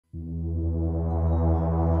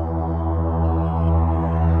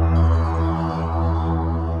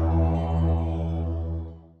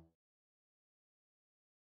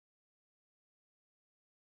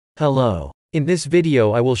Hello. In this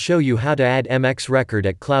video I will show you how to add MX record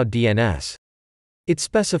at ClouDNS. It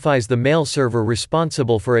specifies the mail server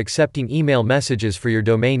responsible for accepting email messages for your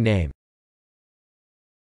domain name.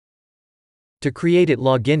 To create it,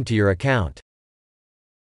 log in to your account.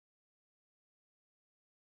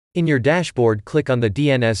 In your dashboard, click on the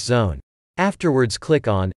DNS zone. Afterwards, click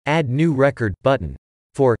on Add New Record button.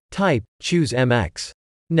 For type, choose MX.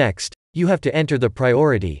 Next, you have to enter the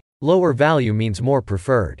priority. Lower value means more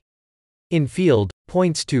preferred. In field,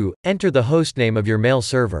 points to, enter the hostname of your mail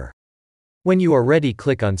server. When you are ready,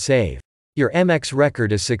 click on Save. Your MX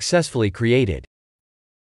record is successfully created.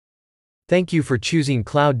 Thank you for choosing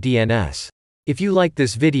ClouDNS. If you like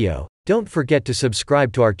this video, don't forget to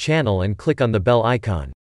subscribe to our channel and click on the bell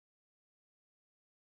icon.